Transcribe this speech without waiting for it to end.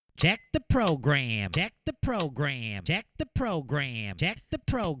Check the program. Check the program. Check the program. Check the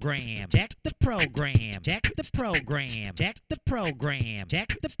program. Check the program. Check the program. Check the program. Check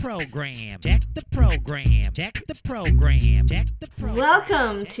the program. Check the program. Check the program. Check the program.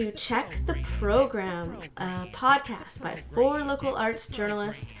 Welcome to Check the Program, a podcast by four local arts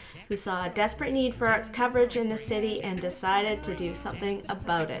journalists who saw a desperate need for arts coverage in the city and decided to do something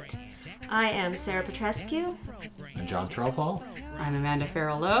about it. I am Sarah Petrescu. I'm John Threlfall. I'm Amanda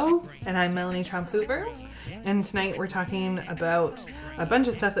Farrell-Lowe. And I'm Melanie Trump-Hoover. And tonight we're talking about a bunch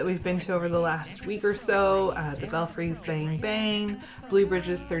of stuff that we've been to over the last week or so. The Belfry's Bang Bang, Blue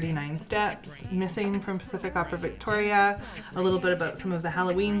Bridge's 39 Steps, Missing from Pacific Opera Victoria, a little bit about some of the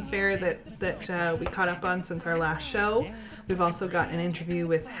Halloween fare that we caught up on since our last show. We've also got an interview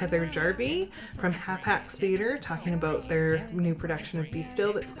with Heather Jarvie from Hapax Theatre talking about their new production of Be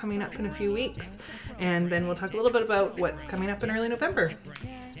Still that's coming up in a few weeks. And then we'll talk a little bit about what's coming up in early November.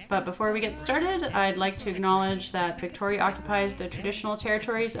 But before we get started, I'd like to acknowledge that Victoria occupies the traditional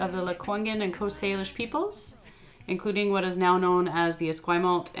territories of the Lekwungen and Coast Salish peoples, including what is now known as the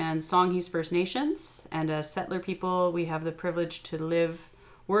Esquimalt and Songhees First Nations. And as settler people, we have the privilege to live,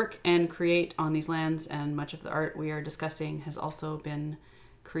 work, and create on these lands, and much of the art we are discussing has also been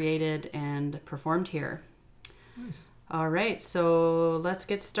created and performed here. Nice. All right, so let's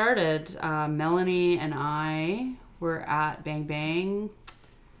get started. Melanie and I were at Bang Bang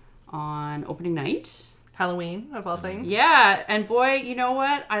on opening night. Halloween, of all things. Yeah, and boy, you know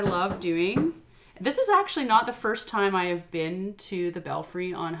what I love doing? This is actually not the first time I have been to the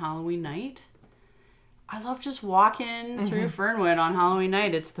Belfry on Halloween night. I love just walking through Fernwood on Halloween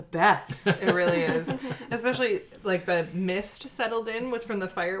night. It's the best. It really is. Especially like the mist settled in was from the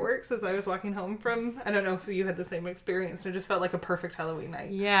fireworks as I was walking home from. I don't know if you had the same experience. It just felt like a perfect Halloween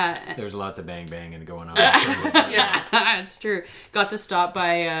night. Yeah. There's lots of bang banging going on. Yeah, it's true. Got to stop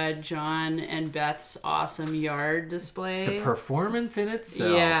by John and Beth's awesome yard display. It's a performance in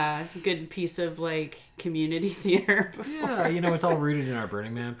itself. Yeah, good piece of like community theater before. Yeah, you know, it's all rooted in our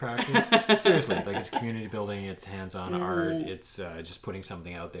Burning Man practice. Seriously, like it's community building, it's hands-on art, it's just putting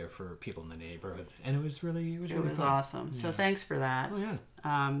something out there for people in the neighborhood, and it was really fun. Awesome. Yeah. So thanks for that. Oh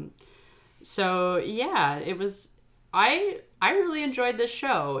yeah. So yeah, it was. I really enjoyed this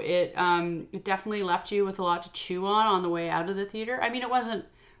show. It definitely left you with a lot to chew on the way out of the theater. I mean, it wasn't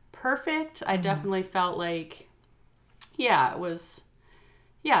perfect. I definitely felt like, yeah, it was.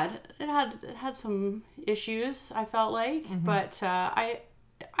 Yeah, it had some issues, I felt like, but I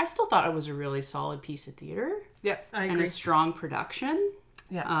still thought it was a really solid piece of theater. Yeah, I agree. And a strong production.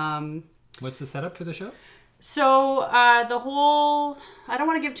 Yeah. What's the setup for the show? So the whole, I don't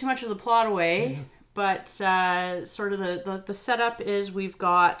want to give too much of the plot away, but sort of the setup is we've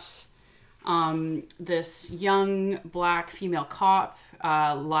got this young black female cop,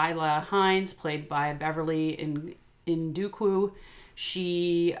 Lila Hines, played by Beverly Ndukwu.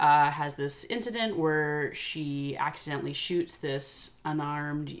 She has this incident where she accidentally shoots this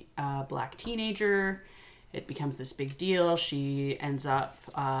unarmed black teenager. It becomes this big deal. She ends up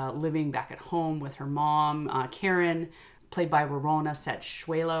living back at home with her mom, Karen, played by Rorona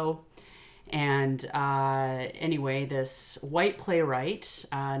Setchuelo. And anyway, this white playwright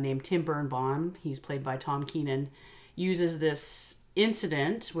named Tim Birnbaum, he's played by Tom Keenan, uses this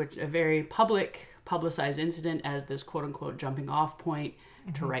incident, which a very publicized incident, as this quote-unquote jumping off point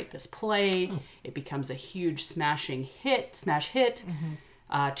to write this play. It becomes a huge smash hit.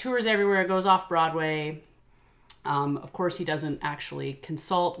 Tours everywhere, goes off Broadway. Of course, he doesn't actually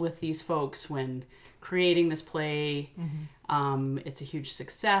consult with these folks when creating this play. It's a huge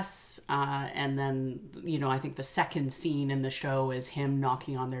success. And then, you know, I think the second scene in the show is him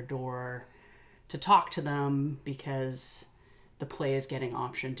knocking on their door to talk to them because the play is getting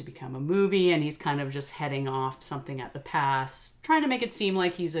optioned to become a movie, and he's kind of just heading off something at the pass, trying to make it seem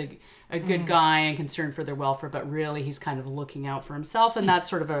like he's a good guy and concerned for their welfare, but really he's kind of looking out for himself, and that's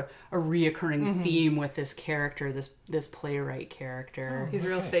sort of a reoccurring theme with this character, this playwright character. He's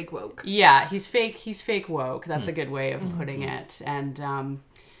real fake woke. Yeah, he's fake woke. That's a good way of putting it. And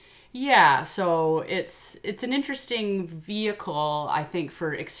yeah, so it's an interesting vehicle, I think,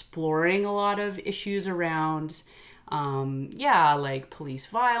 for exploring a lot of issues around like police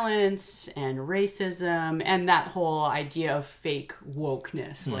violence and racism and that whole idea of fake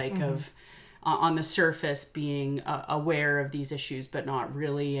wokeness, like of on the surface being aware of these issues but not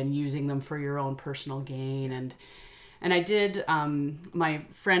really, and using them for your own personal gain. And I did, my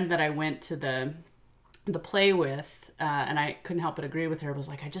friend that I went to the play with, and I couldn't help but agree with her, was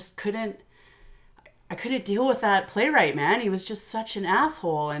like, I I couldn't deal with that playwright, man. He was just such an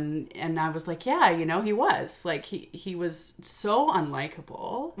asshole. And I was like, yeah, you know, he was. Like, he was so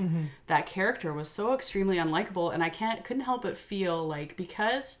unlikable. Mm-hmm. That character was so extremely unlikable. And I couldn't help but feel like,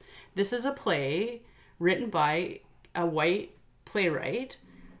 because this is a play written by a white playwright,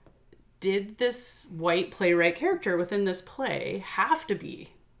 did this white playwright character within this play have to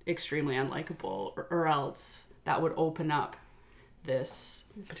be extremely unlikable, or else that would open up this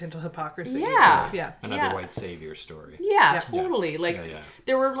potential hypocrisy. Yeah. Another white savior story. Yeah, totally. Like, Yeah.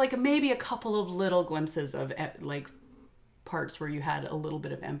 there were like maybe a couple of little glimpses of like parts where you had a little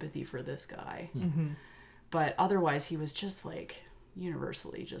bit of empathy for this guy. Mm-hmm. But otherwise he was just like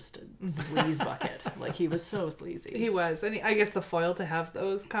universally just a sleaze bucket. Like, he was so sleazy. He was. And I guess the foil to have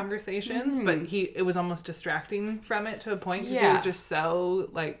those conversations, but it was almost distracting from it to a point, because he was just so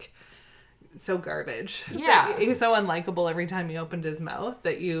like so garbage. Yeah. He was so unlikable every time he opened his mouth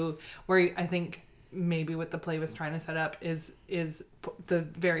where I think maybe what the play was trying to set up is the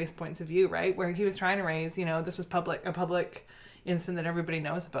various points of view, right? Where he was trying to raise, you know, this was a public incident that everybody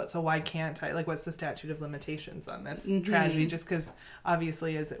knows about. So why can't I, like, what's the statute of limitations on this tragedy? Just because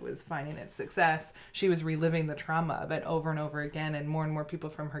obviously as it was finding its success, she was reliving the trauma of it over and over again. And more people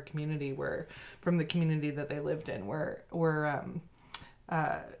from her community from the community that they lived in were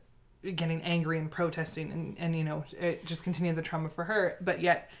getting angry and protesting and you know, it just continued the trauma for her. But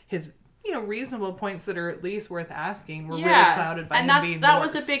yet his, you know, reasonable points that are at least worth asking were really clouded by him being the that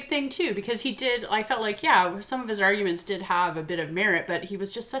worst. was a big thing too, because I felt like, some of his arguments did have a bit of merit, but he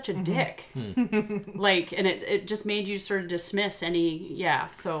was just such a dick. Like, and it just made you sort of dismiss any,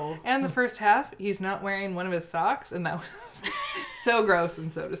 so. And the first half, he's not wearing one of his socks, and that was so gross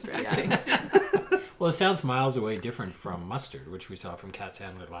and so distracting. Well, it sounds miles away different from Mustard, which we saw from Kat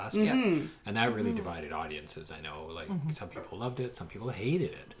Sandler last year. And that really divided audiences. I know, like, some people loved it, some people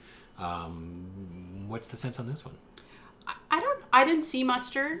hated it. What's the sense on this one? I didn't see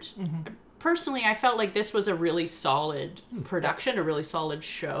Mustard. Personally, I felt like this was a really solid production, a really solid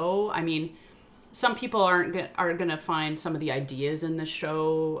show. I mean, some people are going to find some of the ideas in the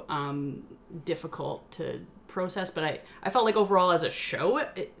show difficult to process, but I felt like overall as a show,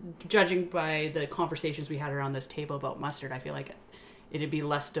 judging by the conversations we had around this table about Mustard, I feel like it'd be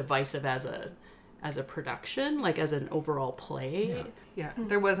less divisive as a production, like as an overall play. Yeah,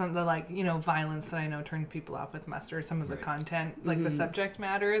 there wasn't the, like, you know, violence that I know turned people off with Mustard. Some of the content, like the subject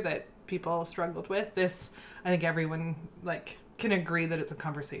matter that people struggled with. This, I think everyone, like, can agree that it's a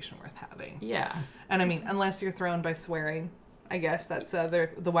conversation worth having. Yeah. And I mean, unless you're thrown by swearing, I guess that's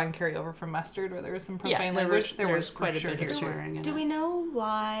the one carryover from Mustard where there was some profane language. There was quite a bit of here. swearing in Do it. we know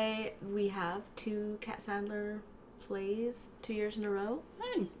why we have 2 Kat Sandler plays 2 years in a row?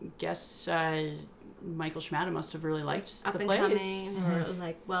 I guess Michael Schmatta must have really liked Up the and plays. coming, or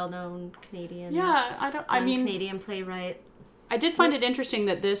like well-known Canadian. Yeah, Canadian playwright. I did find it interesting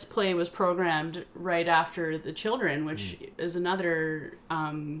that this play was programmed right after The Children, which is another,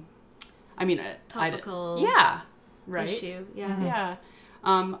 Topical right? issue. Yeah.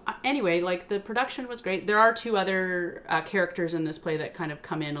 Anyway, like, the production was great. There are 2 other characters in this play that kind of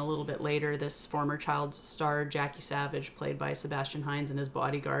come in a little bit later. This former child star, Jackie Savage, played by Sebastian Hines, and his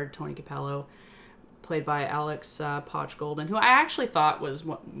bodyguard, Tony Capello, played by Alex Potchgolden, who I actually thought was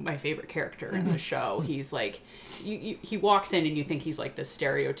my favorite character in the show. He's like, he walks in and you think he's like this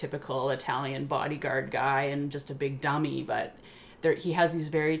stereotypical Italian bodyguard guy and just a big dummy, but he has these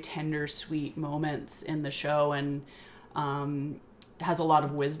very tender, sweet moments in the show, and has a lot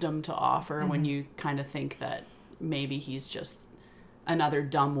of wisdom to offer when you kind of think that maybe he's just another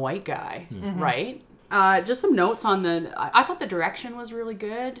dumb white guy, right? Just some notes on I thought the direction was really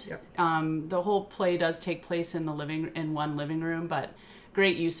good. Yep. The whole play does take place in one living room, but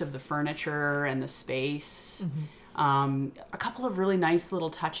great use of the furniture and the space. A couple of really nice little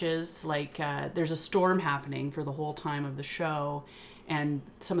touches, like there's a storm happening for the whole time of the show, and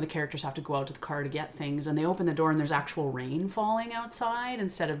some of the characters have to go out to the car to get things, and they open the door and there's actual rain falling outside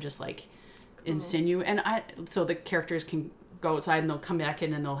instead of just like so the characters can go outside and they'll come back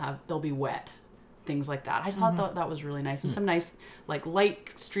in and they'll be wet. Things like that. I thought that was really nice, and some nice like light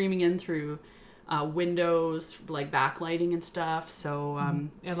streaming in through windows, like backlighting and stuff. So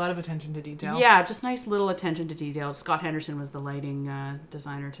a lot of attention to detail. Yeah, just nice little attention to detail. Scott Henderson was the lighting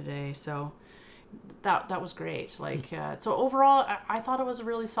designer today, so that was great. Like so overall, I thought it was a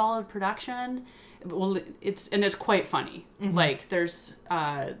really solid production. Well, it's quite funny. Like there's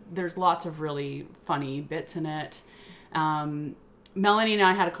lots of really funny bits in it. Melanie and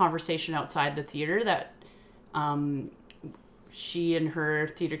I had a conversation outside the theater that she and her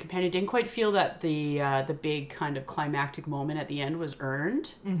theater companion didn't quite feel that the big kind of climactic moment at the end was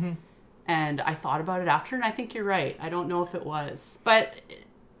earned. And I thought about it after, and I think you're right. I don't know if it was. But,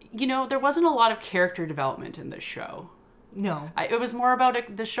 you know, there wasn't a lot of character development in this show. No. It was more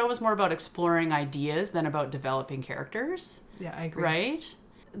about, the show was more about exploring ideas than about developing characters. Yeah, I agree. Right?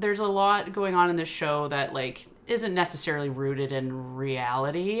 There's a lot going on in this show that, like, isn't necessarily rooted in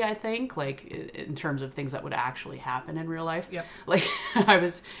reality, I think, like, in terms of things that would actually happen in real life. Yep. Like, I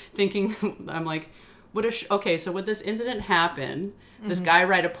was thinking, I'm like, okay, so would this incident happen, this guy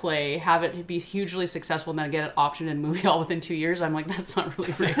write a play, have it be hugely successful, and then get an option in movie all within 2 years? I'm like, that's not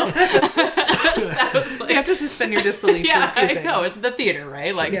really real. That was like, You have to suspend your disbelief. yeah, for a few I know, things. it's the theater,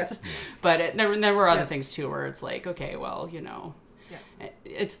 right? Like, Yes. but there were other Yeah. things too, where it's like, okay, well, you know,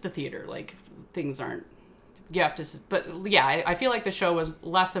 it's the theater, like, things aren't, you have to, but yeah, I feel like the show was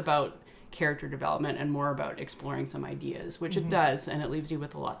less about character development and more about exploring some ideas, which it does, and it leaves you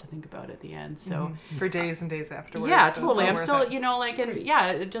with a lot to think about at the end. So For days and days afterwards. yeah, so it's totally. well I'm worth still, it. you know, like, and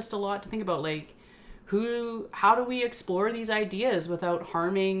yeah, just a lot to think about, like, how do we explore these ideas without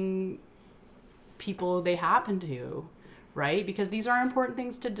harming people they happen to, right? Because these are important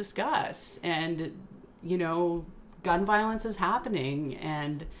things to discuss, and, you know, gun violence is happening,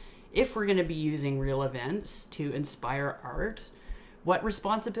 and if we're going to be using real events to inspire art, what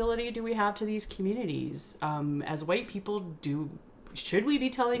responsibility do we have to these communities? As white people, should we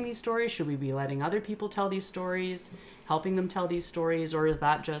be telling these stories? Should we be letting other people tell these stories, helping them tell these stories, or is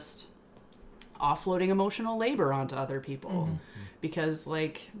that just offloading emotional labor onto other people? Because,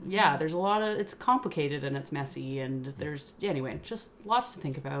 like, yeah, there's a lot of, it's complicated and it's messy, and anyway, just lots to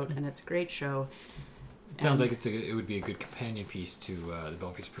think about, and it's a great show. It sounds like it would be a good companion piece to the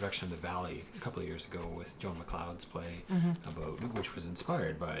Belfries production of The Valley a couple of years ago with Joan McLeod's play, which was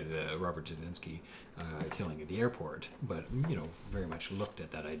inspired by the Robert Jasinski killing at the airport, but, you know, very much looked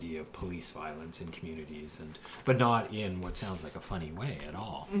at that idea of police violence in communities, but not in what sounds like a funny way at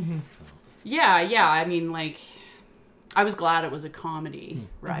all. So. Yeah, I mean, like, I was glad it was a comedy,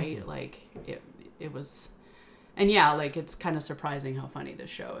 right? Like, it was... And yeah, like, it's kind of surprising how funny this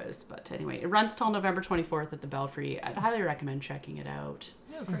show is. But anyway, it runs till November 24th at the Belfry. I'd highly recommend checking it out.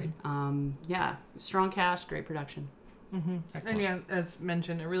 Yeah, great. Yeah, strong cast, great production. Excellent. And yeah, as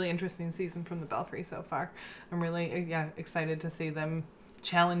mentioned, a really interesting season from the Belfry so far. I'm really excited to see them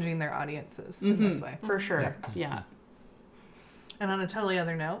challenging their audiences in this way. For sure, yeah. And on a totally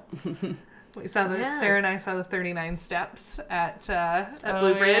other note, we saw Sarah and I saw the 39 Steps at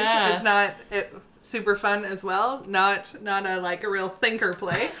Blue Bridge. Yeah. It's not super fun as well. Not a real thinker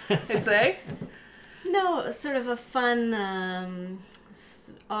play, I'd say. No, it was sort of a fun,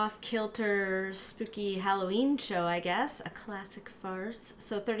 off-kilter, spooky Halloween show, I guess. A classic farce.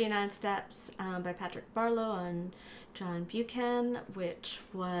 So 39 Steps by Patrick Barlow and John Buchan, which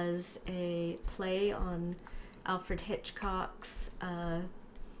was a play on Alfred Hitchcock's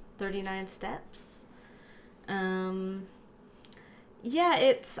 39 Steps. I'm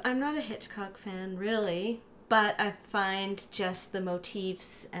not a Hitchcock fan, really, but I find just the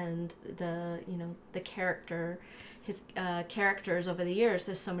motifs and the character, his characters over the years,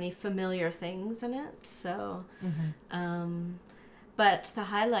 there's so many familiar things in it, so, but the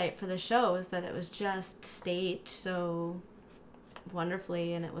highlight for the show is that it was just staged so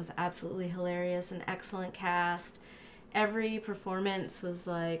wonderfully, and it was absolutely hilarious, an excellent cast. Every performance was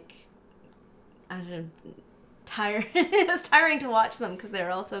like, I don't know, it was tiring to watch them because they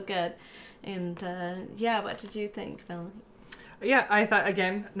were all so good. And what did you think, Phil? Yeah, I thought,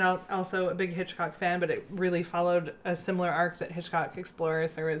 again, not also a big Hitchcock fan, but it really followed a similar arc that Hitchcock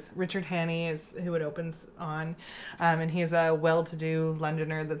explores. There was Richard Hannay who it opens on, and he's a well-to-do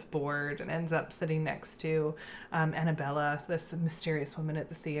Londoner that's bored and ends up sitting next to Annabella, this mysterious woman at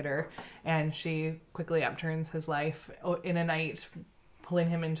the theater, and she quickly upturns his life in a night, pulling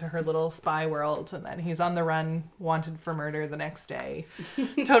him into her little spy world, and then he's on the run, wanted for murder the next day,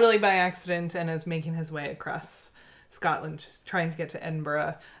 totally by accident, and is making his way across Scotland, trying to get to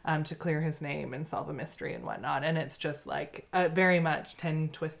Edinburgh to clear his name and solve a mystery and whatnot. And it's just like very much 10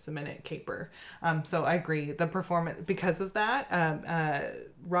 twists a minute caper. So I agree. The performance, because of that,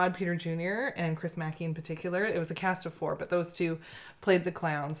 Rod Peter Jr. and Chris Mackey in particular, it was a cast of 4, but those two played the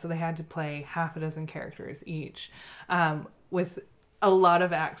clowns. So they had to play half a dozen characters each with a lot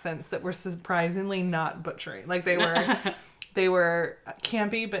of accents that were surprisingly not butchering. Like they were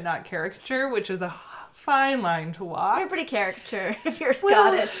campy, but not caricature, which is a fine line to walk. You're pretty caricature if you're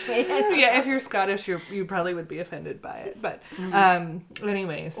Scottish, man. Yeah, if you're Scottish, you probably would be offended by it. But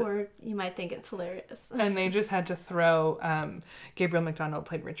anyways. Or you might think it's hilarious. And they just had to throw, Gabriel McDonald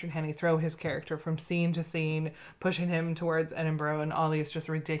played Richard Hannay, throw his character from scene to scene, pushing him towards Edinburgh and all these just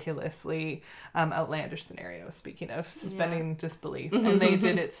ridiculously outlandish scenarios, speaking of suspending disbelief. And they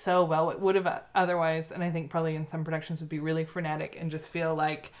did it so well. It would have otherwise, and I think probably in some productions would be really frenetic and just feel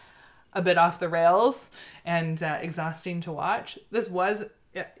like a bit off the rails and exhausting to watch. This was,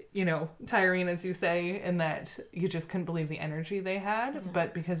 tiring, as you say, in that you just couldn't believe the energy they had. Yeah.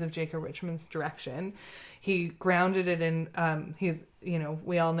 But because of Jacob Richmond's direction, he grounded it in,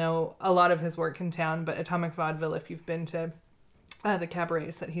 we all know a lot of his work in town, but Atomic Vaudeville, if you've been to the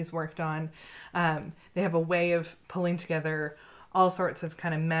cabarets that he's worked on, they have a way of pulling together all sorts of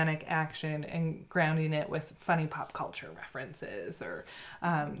kind of manic action and grounding it with funny pop culture references or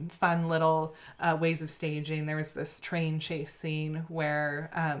fun little ways of staging. There was this train chase scene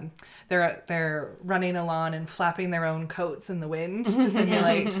where they're running along and flapping their own coats in the wind to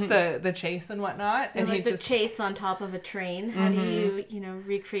simulate the chase and whatnot. And like the chase on top of a train. How do you,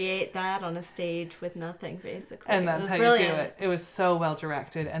 recreate that on a stage with nothing, basically? And that's how you do it. It was so well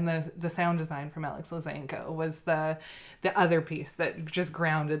directed. And the sound design from Alex Lozanko was the other piece that just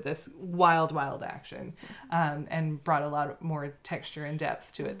grounded this wild action and brought a lot more texture and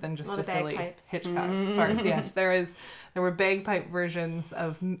depth to it than just a silly Hitchcock farce. Yes, there were bagpipe versions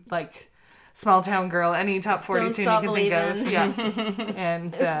of like Small Town Girl, any top 40 tune you can think of. Yeah,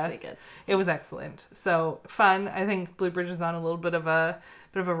 and it was excellent. So fun. I think Blue Bridge is on a little bit of a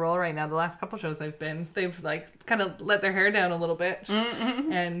roll right now. The last couple shows they've like kind of let their hair down a little bit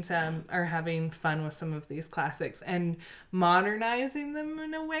and are having fun with some of these classics and modernizing them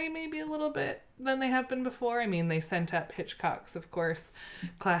in a way maybe a little bit than they have been before. I mean, they sent up Hitchcock's, of course,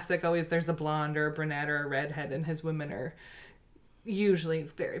 classic. Always there's a blonde or a brunette or a redhead, and his women are usually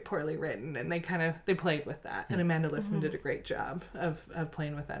very poorly written, and they played with that. And Amanda Lissman did a great job of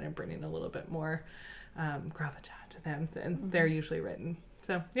playing with that and bringing a little bit more gravitas to them than they're usually written.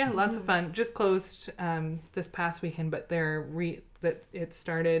 So yeah, lots of fun. Just closed this past weekend, but it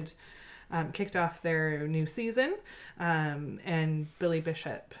started, kicked off their new season, and Billy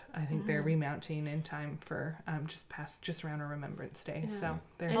Bishop, I think they're remounting in time for just around a Remembrance Day. Yeah. So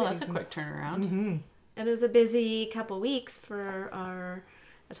that's a quick turnaround. And it was a busy couple weeks for our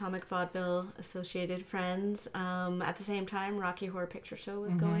Atomic Vaudeville associated friends. At the same time, Rocky Horror Picture Show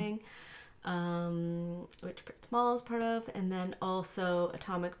was going, which Britt Small is part of, and then also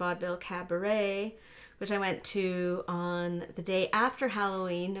Atomic Vaudeville Cabaret, which I went to on the day after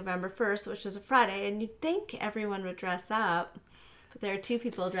Halloween, November 1st, which is a Friday, and you'd think everyone would dress up. But there are two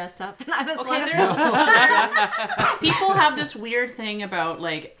people dressed up, and I was one of them. People have this weird thing about,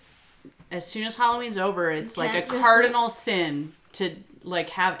 like, as soon as Halloween's over, it's like a cardinal sin to like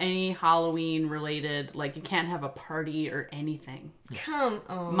have any Halloween related, like you can't have a party or anything. Come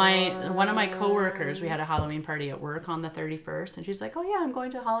on. One of my coworkers, we had a Halloween party at work on the 31st, and she's like, "Oh yeah, I'm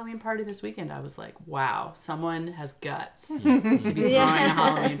going to a Halloween party this weekend." I was like, "Wow, someone has guts to be throwing a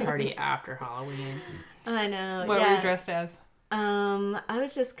Halloween party after Halloween." I know. What were you dressed as? I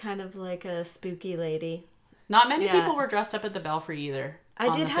was just kind of like a spooky lady. Not many people were dressed up at the Belfry either. I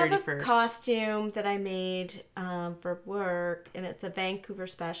did have a costume that I made for work, and it's a Vancouver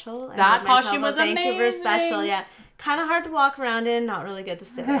special. That costume was amazing. Vancouver special, yeah. Kind of hard to walk around in, not really good to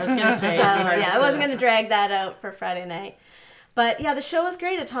sit. I was gonna say, I wasn't gonna drag that out for Friday night. But yeah, the show was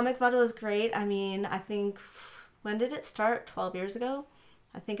great. Atomic Vaudeville was great. I mean, I think, when did it start? 12 years ago?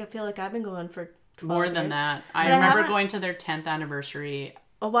 I feel like I've been going for 12 More years. than that. I remember going to their 10th anniversary.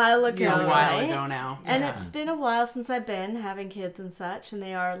 A while ago. Yeah, a while ago now. And it's been a while since I've been having kids and such, and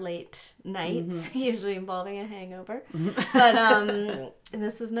they are late nights, usually involving a hangover. But, and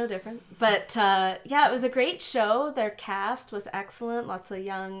this is no different. But, yeah, it was a great show. Their cast was excellent. Lots of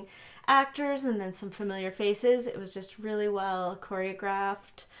young actors and then some familiar faces. It was just really well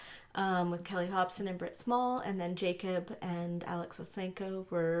choreographed with Kelly Hobson and Britt Small. And then Jacob and Alex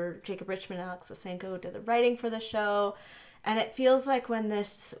Osenko Jacob Richmond and Alex Osenko did the writing for the show. And it feels like when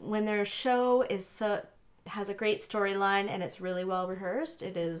their show has a great storyline and it's really well rehearsed,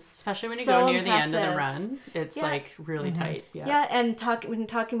 it is especially when you go near impressive. The end of the run. It's like really tight. Yeah, and when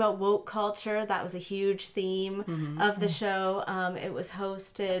talking about woke culture, that was a huge theme of the show. It was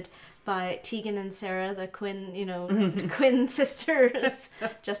hosted by Tegan and Sarah, the Quinn sisters,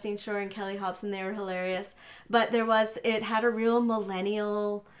 Justine Shore and Kelly Hobson. They were hilarious. But it had a real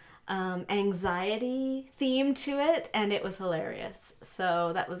millennial anxiety theme to it, and it was hilarious.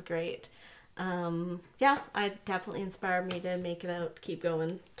 So that was great. It definitely inspired me to make it out, keep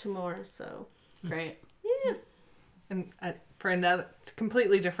going to more. So great. and for another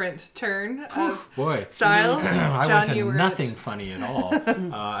completely different turn of Boy, styles. I John, went to you were nothing funny at all.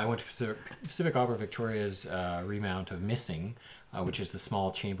 I went to Pacific Opera Victoria's remount of Missing, which is the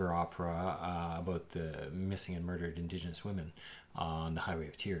small chamber opera about the missing and murdered Indigenous women on the Highway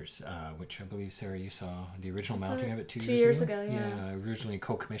of Tears, which I believe, Sarah, you saw the original mounting of it 2 years ago. Yeah. Originally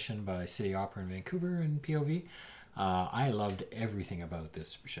co-commissioned by City Opera in Vancouver and POV. I loved everything about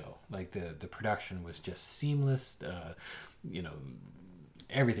this show. Like the production was just seamless.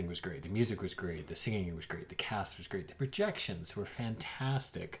 Everything was great. The music was great. The singing was great. The cast was great. The projections were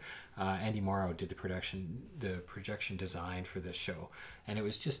fantastic. Andy Morrow did the projection design for this show, and it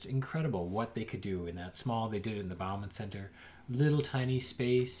was just incredible what they could do in that small. They did it in the Bauman Center, little tiny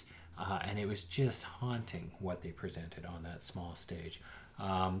space, and it was just haunting what they presented on that small stage.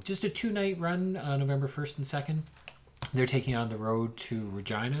 Just a 2-night run, November 1st and 2nd. They're taking on the road to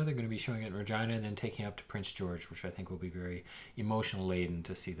Regina. They're going to be showing it in Regina and then taking up to Prince George, which I think will be very emotional laden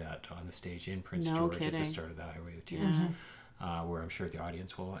to see that on the stage in Prince George at the start of the Highway of Tears. Where I'm sure the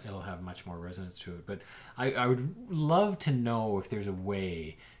audience it'll have much more resonance to it. But I would love to know if there's a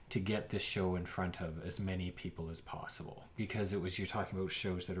way to get this show in front of as many people as possible, because you're talking about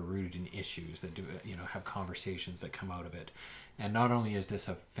shows that are rooted in issues that do have conversations that come out of it. And not only is this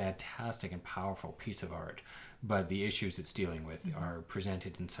a fantastic and powerful piece of art, but the issues it's dealing with are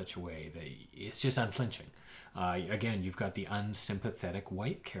presented in such a way that it's just unflinching. Again, you've got the unsympathetic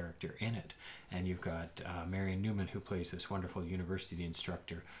white character in it, and you've got Marion Newman, who plays this wonderful university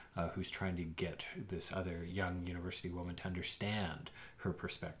instructor who's trying to get this other young university woman to understand her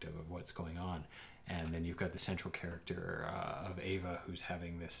perspective of what's going on. And then you've got the central character of Ava, who's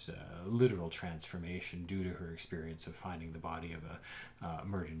having this literal transformation due to her experience of finding the body of a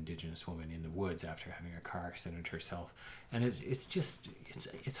murdered Indigenous woman in the woods after having a car accident herself. And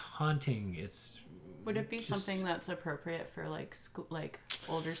it's haunting. Would it be something that's appropriate for like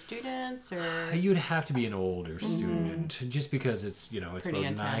older students, or you'd have to be an older student, just because it's it's pretty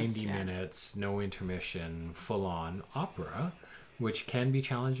about intense, 90 minutes, no intermission, full on opera, which can be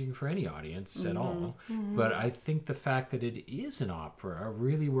challenging for any audience at all. But I think the fact that it is an opera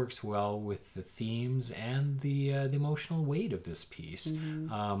really works well with the themes and the emotional weight of this piece.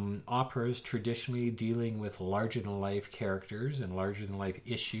 Operas traditionally dealing with larger-than-life characters and larger-than-life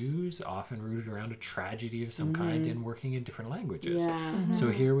issues, often rooted around a tragedy of some kind and working in different languages.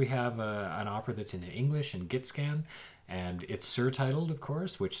 So here we have an opera that's in English and Gitscan, and it's surtitled, of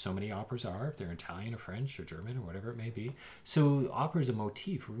course, which so many operas are, if they're Italian or French or German or whatever it may be. So opera as a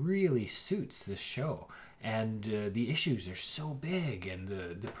motif really suits this show. And the issues are so big, and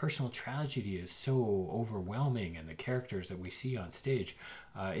the personal tragedy is so overwhelming, and the characters that we see on stage,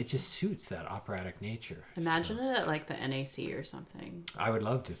 it just suits that operatic nature. Imagine it at like the NAC or something. I would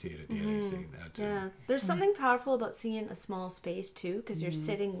love to see it at the NAC. Yeah, there's something powerful about seeing a small space too, because you're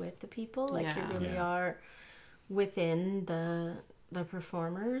sitting with the people, like you really are within the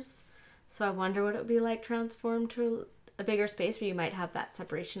performers. So I wonder what it would be like transformed to a bigger space where you might have that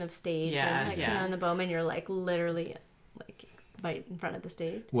separation of stage and in the Bowman you're like literally like right in front of the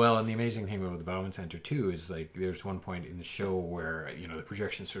stage. Well, and the amazing thing about the Bauman Center too is like there's one point in the show where the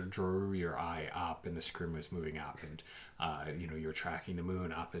projection sort of drew your eye up and the screen was moving up, and you're tracking the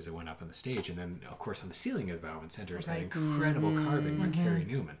moon up as it went up on the stage, and then of course on the ceiling of the Bauman Center is that incredible carving by Carrie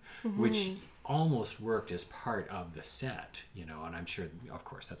Newman, which almost worked as part of the set, and I'm sure, of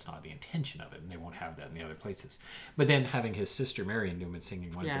course, that's not the intention of it, and they won't have that in the other places. But then having his sister Marion Newman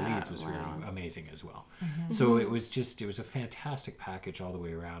singing one of the leads was really amazing as well. So it was a fantastic package all the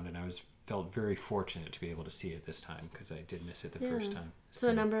way around, and I felt very fortunate to be able to see it this time, because I did miss it the first time. So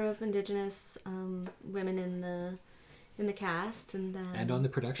a number of Indigenous women in the cast, and on the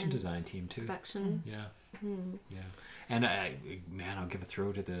production design team too. Yeah. And I'll give a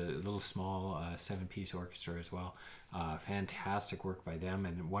throw to the little small 7-piece orchestra as well. Fantastic work by them.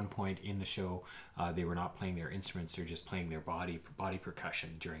 And at one point in the show, they were not playing their instruments; they're just playing their body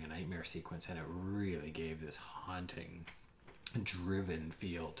percussion during a nightmare sequence, and it really gave this haunting, driven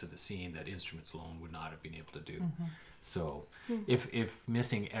feel to the scene that instruments alone would not have been able to do. So, if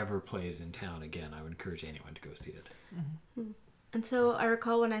Missing ever plays in town again, I would encourage anyone to go see it. And so I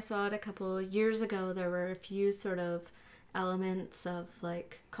recall when I saw it a couple of years ago, there were a few sort of elements of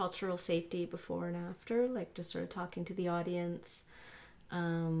like cultural safety before and after, like just sort of talking to the audience.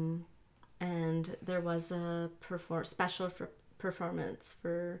 And there was a special performance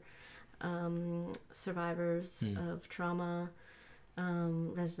for survivors of trauma,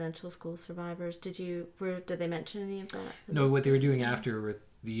 residential school survivors. Did they mention any of that? No, what they were doing after with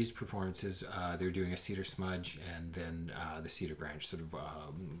these performances, they're doing a cedar smudge and then the cedar branch sort of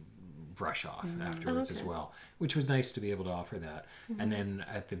brush off afterwards as well, which was nice to be able to offer that. And then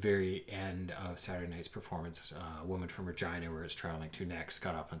at the very end of Saturday night's performance, a woman from Regina, where it's traveling to next,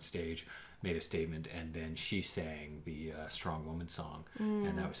 got up on stage, made a statement, and then she sang the Strong Woman song,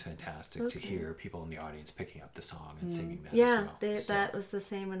 and that was fantastic to hear people in the audience picking up the song and singing that as well. That was the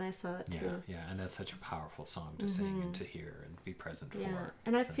same when I saw it too. Yeah, and that's such a powerful song to sing and to hear and be present for.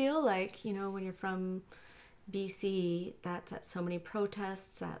 And I feel like, when you're from BC, that's at so many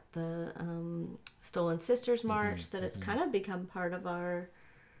protests, at the Stolen Sisters March, that it's kind of become part of our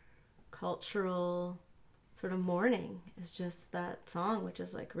cultural sort of mourning, is just that song, which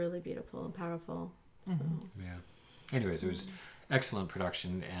is like really beautiful and powerful. So. Yeah. Anyways, it was excellent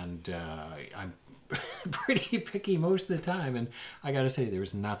production, and I'm pretty picky most of the time, and I gotta say there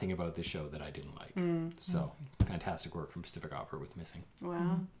was nothing about the show that I didn't like. So fantastic work from Pacific Opera with Missing.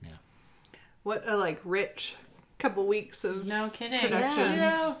 Wow. Yeah. What a rich couple weeks of No kidding.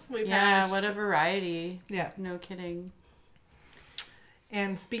 productions we've Yeah, had. what a variety. Yeah. No kidding.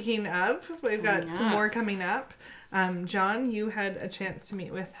 And speaking of, we've got some more coming up. John, you had a chance to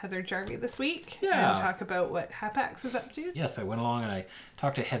meet with Heather Jarvie this week and talk about what Hapax is up to. Yes, I went along and I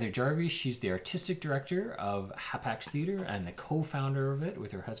talked to Heather Jarvie. She's the artistic director of Hapax Theatre and the co-founder of it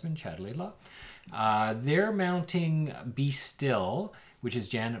with her husband, Chad Laidlaw. They're mounting Be Still, which is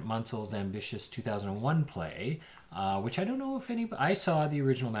Janet Munsell's ambitious 2001 play, which I don't know if I saw the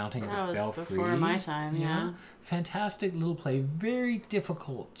original mounting at the Belfry. Before my time, yeah. Fantastic little play, very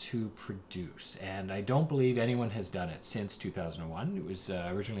difficult to produce, and I don't believe anyone has done it since 2001. It was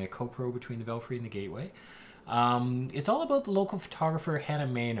originally a co-pro between the Belfry and the Gateway. It's all about the local photographer Hannah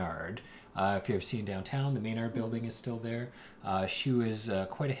Maynard. If you've seen downtown, the Maynard building is still there. She was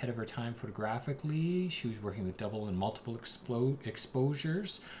quite ahead of her time photographically. She was working with double and multiple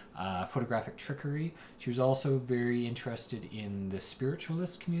exposures, photographic trickery. She was also very interested in the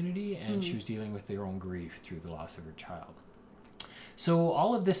spiritualist community, and she was dealing with their own grief through the loss of her child. So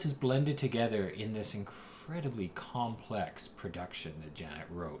all of this is blended together in this incredibly complex production that Janet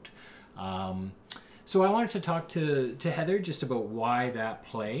wrote. So I wanted to talk to Heather just about why that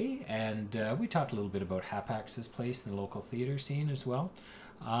play, and we talked a little bit about Hapax's place in the local theatre scene as well.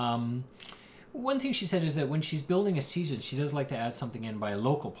 One thing she said is that when she's building a season, she does like to add something in by a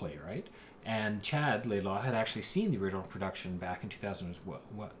local playwright, and Chad Laidlaw had actually seen the original production back in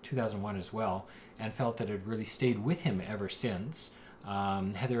 2001 as well, and felt that it had really stayed with him ever since.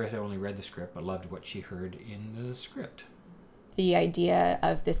 Heather had only read the script, but loved what she heard in the script. The idea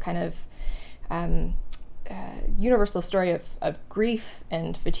of this kind of universal story of grief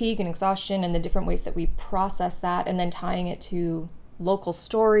and fatigue and exhaustion, and the different ways that we process that, and then tying it to local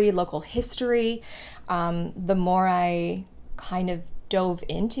story, local history. The more I kind of dove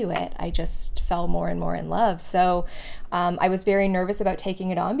into it, I just fell more and more in love. So I was very nervous about taking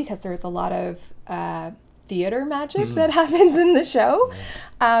it on because there's a lot of theater magic that happens in the show.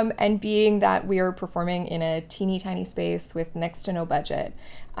 And being that we are performing in a teeny tiny space with next to no budget,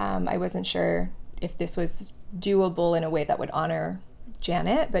 I wasn't sure if this was doable in a way that would honor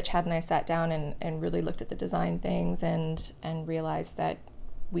Janet, but Chad and I sat down and really looked at the design things and realized that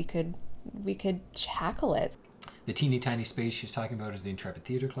we could tackle it. The teeny tiny space she's talking about is the Intrepid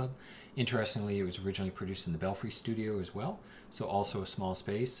Theatre Club. Interestingly, it was originally produced in the Belfry studio as well, so also a small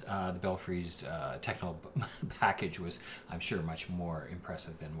space. The Belfry's technical package was, I'm sure, much more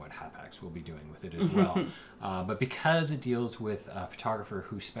impressive than what Hapax will be doing with it as well. But because it deals with a photographer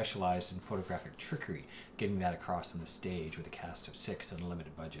who specialized in photographic trickery, getting that across on the stage with a cast of 6 and a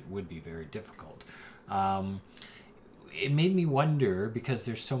limited budget would be very difficult. It made me wonder, because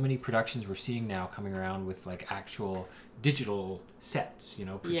there's so many productions we're seeing now coming around with like actual digital sets,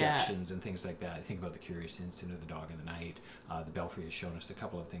 projections and things like that. I think about The Curious Incident of the Dog in the Night. The Belfry has shown us a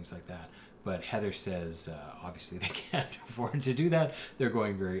couple of things like that. But Heather says, obviously they can't afford to do that. They're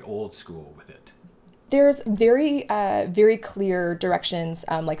going very old school with it. There's very clear directions,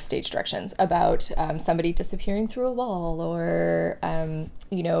 like stage directions, about somebody disappearing through a wall or,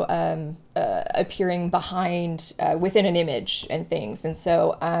 appearing behind, within an image and things. And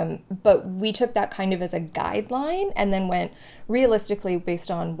so, but we took that kind of as a guideline and then went realistically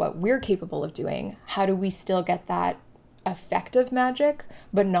based on what we're capable of doing. How do we still get that effective magic,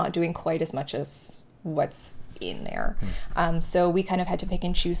 but not doing quite as much as what's in there. So we kind of had to pick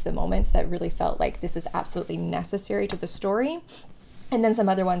and choose the moments that really felt like this is absolutely necessary to the story. And then some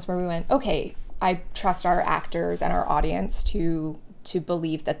other ones where we went, okay, I trust our actors and our audience to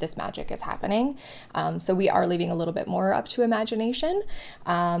believe that this magic is happening. So we are leaving a little bit more up to imagination,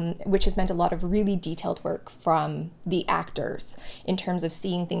 which has meant a lot of really detailed work from the actors in terms of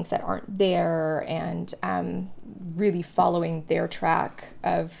seeing things that aren't there and really following their track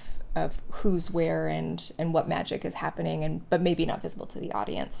of who's where and what magic is happening, but maybe not visible to the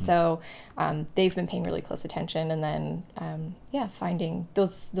audience. So they've been paying really close attention, and then finding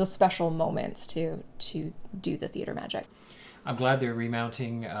those special moments to do the theater magic. I'm glad they're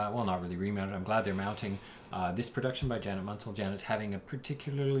remounting, well, not really remounted, I'm glad they're mounting this production by Janet Munsell. Janet's having a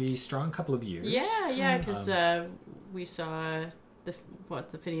particularly strong couple of years. Yeah, because we saw the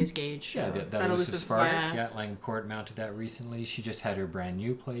Phineas Gage show. Yeah, that Elusive Spark. Yeah, Lang Court mounted that recently. She just had her brand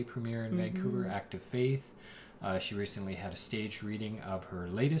new play premiere in Vancouver, Act of Faith. She recently had a staged reading of her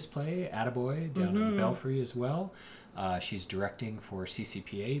latest play, Attaboy, down in the Belfry as well. She's directing for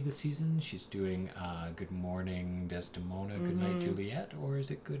CCPA this season. She's doing Good Morning Desdemona, Good Night Juliet, or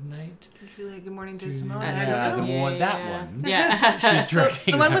is it Good Night? Good Morning Desdemona. That one. Yeah. She's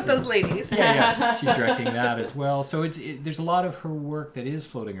directing the one with those ladies. Yeah. She's directing that as well. So there's a lot of her work that is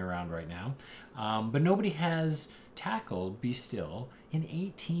floating around right now. But nobody has tackled Be Still in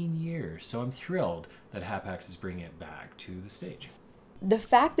 18 years. So I'm thrilled that Hapax is bringing it back to the stage. The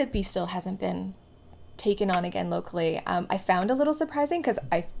fact that Be Still hasn't been taken on again locally, I found a little surprising because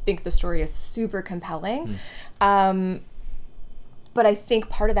I think the story is super compelling. But I think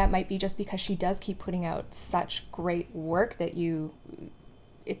part of that might be just because she does keep putting out such great work that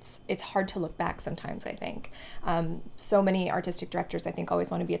it's hard to look back sometimes, I think. So many artistic directors, I think,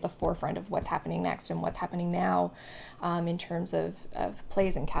 always want to be at the forefront of what's happening next and what's happening now in terms of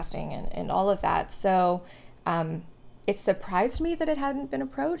plays and casting and all of that. So it surprised me that it hadn't been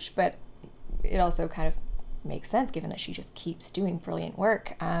approached, but it also kind of makes sense given that she just keeps doing brilliant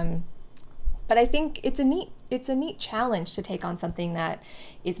work. But I think it's a neat challenge to take on something that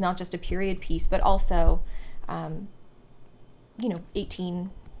is not just a period piece, but also, 18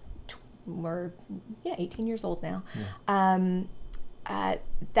 years old now.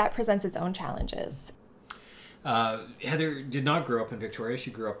 That presents its own challenges. Heather did not grow up in Victoria.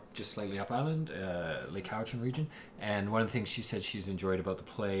 She grew up just slightly up island, Lake Cowichan region. And one of the things she said she's enjoyed about the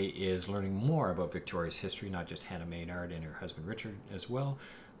play is learning more about Victoria's history, not just Hannah Maynard and her husband Richard as well,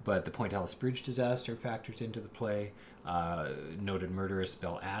 but the Point Ellis Bridge disaster factors into the play, noted murderess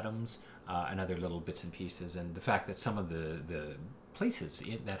Belle Adams, and other little bits and pieces. And the fact that some of the places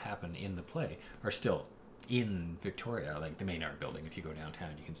that happen in the play are still in Victoria, like the Maynard building. If you go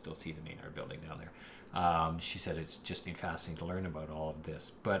downtown, you can still see the Maynard building down there. She said it's just been fascinating to learn about all of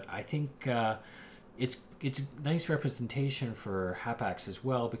this. But I think it's a nice representation for Hapax as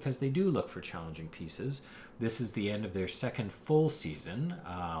well, because they do look for challenging pieces. This is the end of their second full season.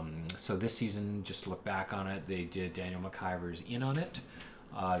 So this season, just to look back on it, they did Daniel McIver's In on It.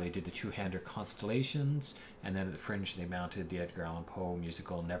 They did the two-hander Constellations, and then at the Fringe they mounted the Edgar Allan Poe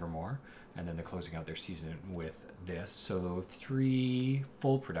musical Nevermore, and then they're closing out their season with this. So 3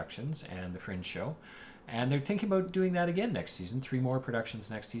 full productions and the Fringe show. And they're thinking about doing that again next season, 3 more productions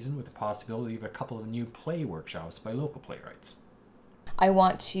next season, with the possibility of a couple of new play workshops by local playwrights. I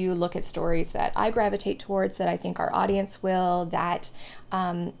want to look at stories that I gravitate towards, that I think our audience will, that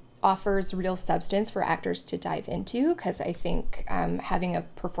offers real substance for actors to dive into, because I think having a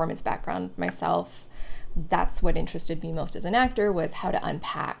performance background myself, that's what interested me most as an actor, was how to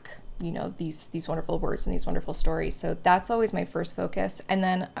unpack these wonderful words and these wonderful stories. So that's always my first focus. And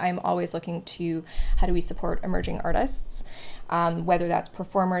then I'm always looking to how do we support emerging artists, whether that's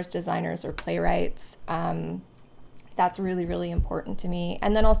performers, designers, or playwrights. That's really, really important to me.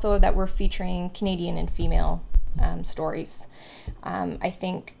 And then also that we're featuring Canadian and female stories. I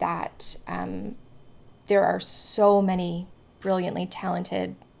think that there are so many brilliantly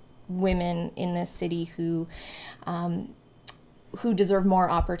talented women in this city who deserve more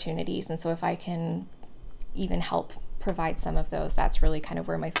opportunities. And so if I can even help provide some of those, that's really kind of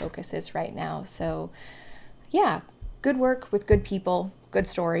where my focus is right now. So yeah, good work with good people, good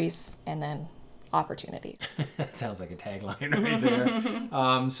stories, and then opportunity. That sounds like a tagline right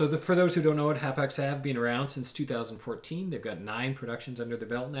there. For those who don't know it, Hapax have been around since 2014. They've got 9 productions under their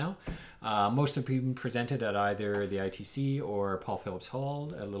belt now. Most have been presented at either the ITC or Paul Phillips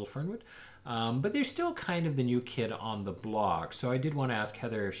Hall at Little Fernwood. But they're still kind of the new kid on the block. So I did want to ask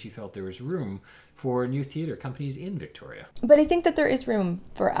Heather if she felt there was room for new theater companies in Victoria. But I think that there is room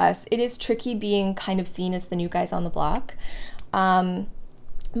for us. It is tricky being kind of seen as the new guys on the block.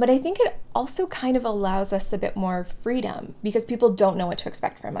 But I think it also kind of allows us a bit more freedom, because people don't know what to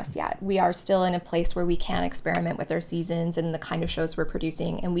expect from us yet. We are still in a place where we can experiment with our seasons and the kind of shows we're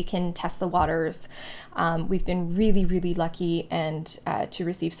producing, and we can test the waters. We've been really, really lucky and to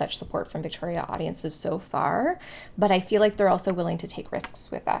receive such support from Victoria audiences so far. But I feel like they're also willing to take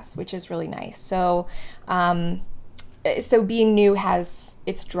risks with us, which is really nice. So so being new has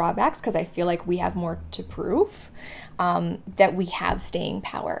its drawbacks because I feel like we have more to prove, that we have staying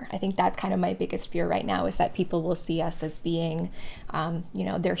power. I think that's kind of my biggest fear right now, is that people will see us as being,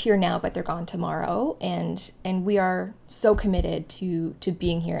 they're here now, but they're gone tomorrow. And we are so committed to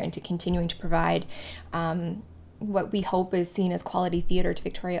being here and to continuing to provide what we hope is seen as quality theater to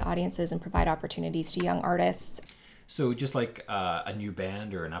Victoria audiences and provide opportunities to young artists. So just like a new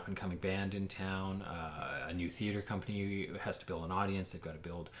band or an up-and-coming band in town, a new theater company has to build an audience. They've got to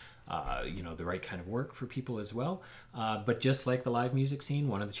build, the right kind of work for people as well. But just like the live music scene,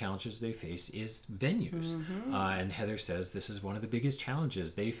 one of the challenges they face is venues. And Heather says this is one of the biggest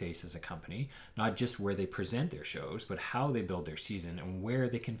challenges they face as a company, not just where they present their shows, but how they build their season and where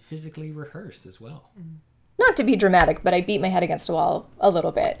they can physically rehearse as well. Not to be dramatic, but I beat my head against a wall a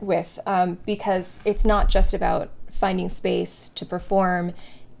little bit with, because it's not just about finding space to perform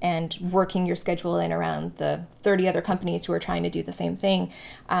and working your schedule in around the 30 other companies who are trying to do the same thing.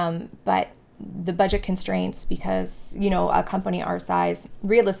 But the budget constraints, because, a company our size,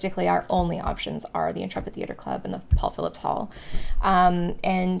 realistically, our only options are the Intrepid Theatre Club and the Paul Phillips Hall.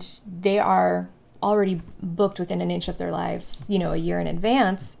 And they are already booked within an inch of their lives, a year in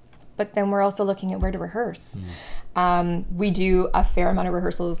advance. But then we're also looking at where to rehearse. We do a fair amount of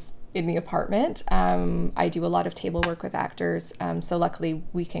rehearsals in the apartment. I do a lot of table work with actors, so luckily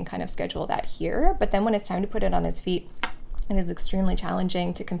we can kind of schedule that here. But then when it's time to put it on his feet, it is extremely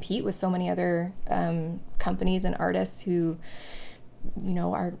challenging to compete with so many other companies and artists who,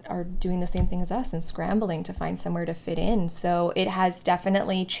 are doing the same thing as us and scrambling to find somewhere to fit in. So it has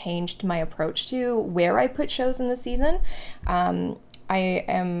definitely changed my approach to where I put shows in the season. I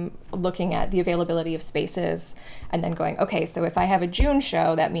am looking at the availability of spaces and then going, okay, so if I have a June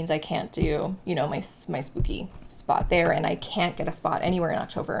show, that means I can't do, my spooky spot there, and I can't get a spot anywhere in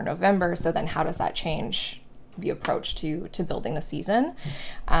October or November. So then how does that change the approach to building the season?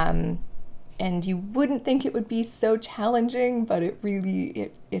 And you wouldn't think it would be so challenging, but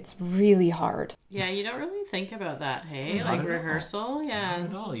it's really hard. Yeah, you don't really think about that, hey? Not Like at all. rehearsal, yeah. Not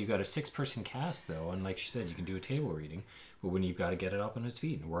at all. You got a 6-person cast though, and like she said, you can do a table reading. But when you've got to get it up on its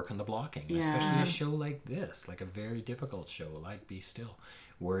feet and work on the blocking, especially a show like this, like a very difficult show like Be Still,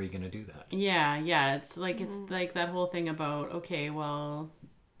 where are you going to do that? Yeah. It's like that whole thing about, okay, well,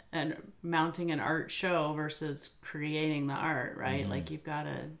 and mounting an art show versus creating the art, right? Like you've got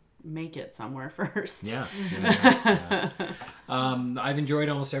to make it somewhere first. Yeah. I've enjoyed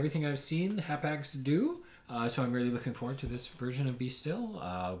almost everything I've seen Hapags do. So I'm really looking forward to this version of Be Still.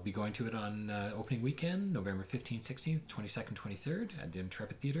 I'll be going to it on opening weekend, November 15th, 16th, 22nd, 23rd at the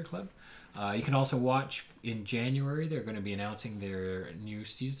Intrepid Theatre Club. You can also watch in January. They're going to be announcing their new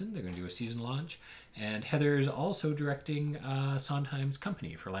season. They're going to do a season launch. And Heather's also directing Sondheim's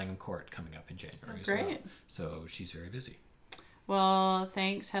Company for Langham Court coming up in January as well. Great. So she's very busy. Well,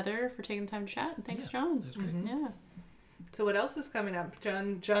 thanks, Heather, for taking the time to chat. And thanks, John. That was great. Yeah. So what else is coming up?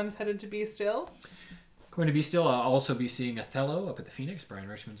 John's headed to Be Still. Going to Be Still. I'll also be seeing Othello up at the Phoenix, Brian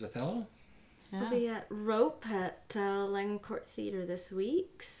Richmond's Othello. We'll be at Rope at Langham Court Theatre this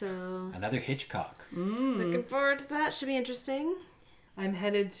week, so Another Hitchcock. looking forward to that. Should be interesting. I'm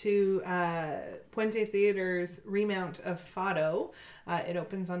headed to Puente Theater's remount of Fado. It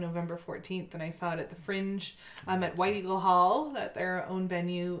opens on November 14th, and I saw it at the Fringe at White Eagle Hall, at their own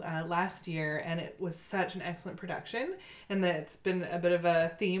venue, last year, and it was such an excellent production. And that it's been a bit of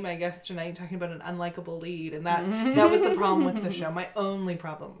a theme, I guess, tonight, talking about an unlikable lead, and that was the problem with the show. My only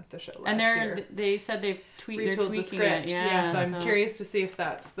problem with the show last year. And they said they're Retooled tweaking the script. it. Yeah, So I'm curious to see if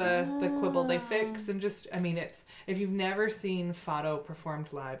that's the quibble they fix. And just, I mean, it's, if you've never seen Fado performed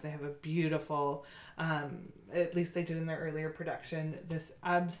live, they have a beautiful, at least they did in their earlier production, this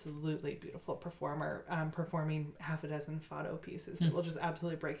absolutely beautiful performer performing half a dozen Fado pieces that will just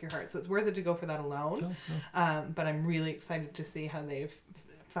absolutely break your heart. So it's worth it to go for that alone. But I'm really excited to see how they've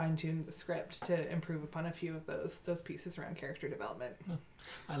fine-tuned the script to improve upon a few of those pieces around character development.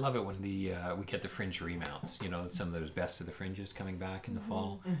 I love it when we get the Fringe remounts. Some of those best of the Fringes coming back in the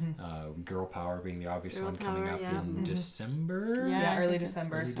fall. Girl Power being the obvious Girl one coming Power, up yeah. in December. Yeah, Early I think it's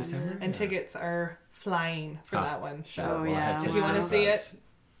December. Early December. And yeah. tickets are flying for that one. So Oh, Well, I yeah. had such if you want to good see buzz. it,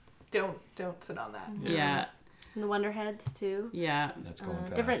 don't sit on that. Yeah. And the Wonderheads, too. Yeah. That's going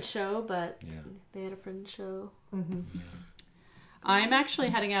fast. Different show, but Yeah. they had a Fringe show. I'm actually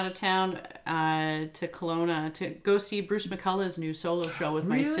heading out of town to Kelowna to go see Bruce McCullough's new solo show with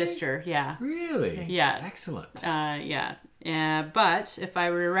my Really? sister. Yeah. Really? Yeah. Excellent. Yeah. But if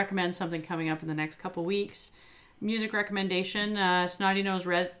I were to recommend something coming up in the next couple weeks, music recommendation, Snotty Nose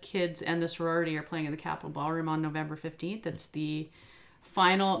Red Kids and the Sorority are playing at the Capitol Ballroom on November 15th. It's the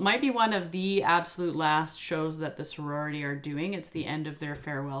final, might be one of the absolute last shows that the sorority are doing. It's the end of their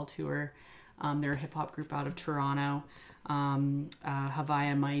farewell tour. They're a hip hop group out of Toronto.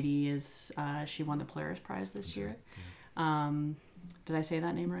 Havaya Mighty is, she won the Polaris Prize this year. Did I say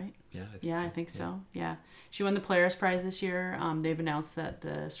that name right? Yeah, I think so. Yeah. She won the Polaris Prize this year. They've announced that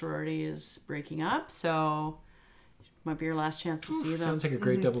the sorority is breaking up, so might be your last chance to see them. Sounds like a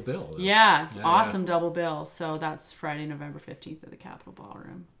great double bill. Though. Yeah, awesome double bill. So that's Friday, November 15th at the Capitol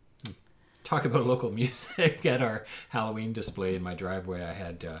Ballroom. Talk about local music. At our Halloween display in my driveway, I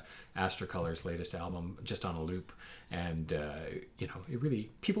had Astrocolor's latest album just on a loop. And, it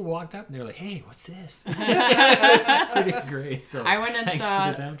really, people walked up and they're like, hey, what's this? Pretty great. So I went and thanks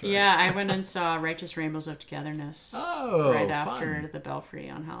saw, for the soundtrack. yeah, I went and saw Righteous Rainbows of Togetherness right after the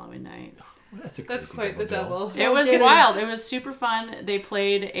Belfry on Halloween night. Well, That's quite the double. It was wild. It was super fun. They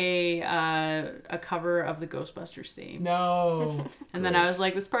played a cover of the Ghostbusters theme. No. And then I was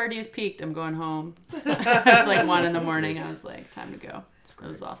like, this party is peaked. I'm going home. It was like 1 a.m. I was like, time to go. It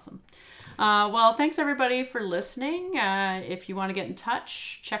was awesome. Well, thanks everybody for listening. If you want to get in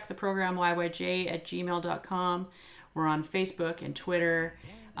touch, check the program yyj@gmail.com. We're on Facebook and Twitter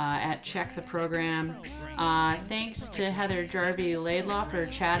at Check the Program. Thanks to Heather Jarvie Laidlaw for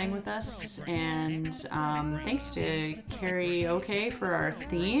chatting with us, and thanks to Carrie OK for our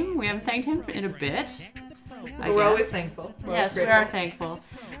theme. We haven't thanked him in a bit. We're always thankful. Yes, we are thankful.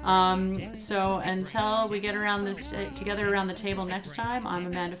 So until we get around together around the table next time, I'm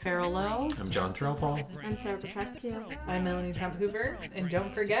Amanda Farrell-Lowe. I'm John Threlfall. I'm Sarah Petrescu. I'm Melanie Trump-Hoover, and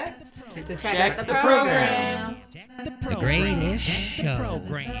don't forget to Check the program. The greatest show.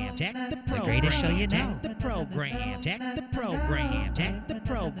 Check the greatest show you know. The program. Check the program. Check the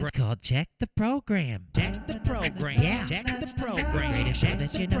program. It's called Check the Program. Check the program. Yeah. Check the program. The greatest show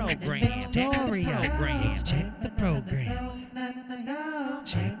that you know. Program. Check the program. It's Check the Program.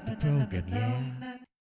 Check the program. Yeah.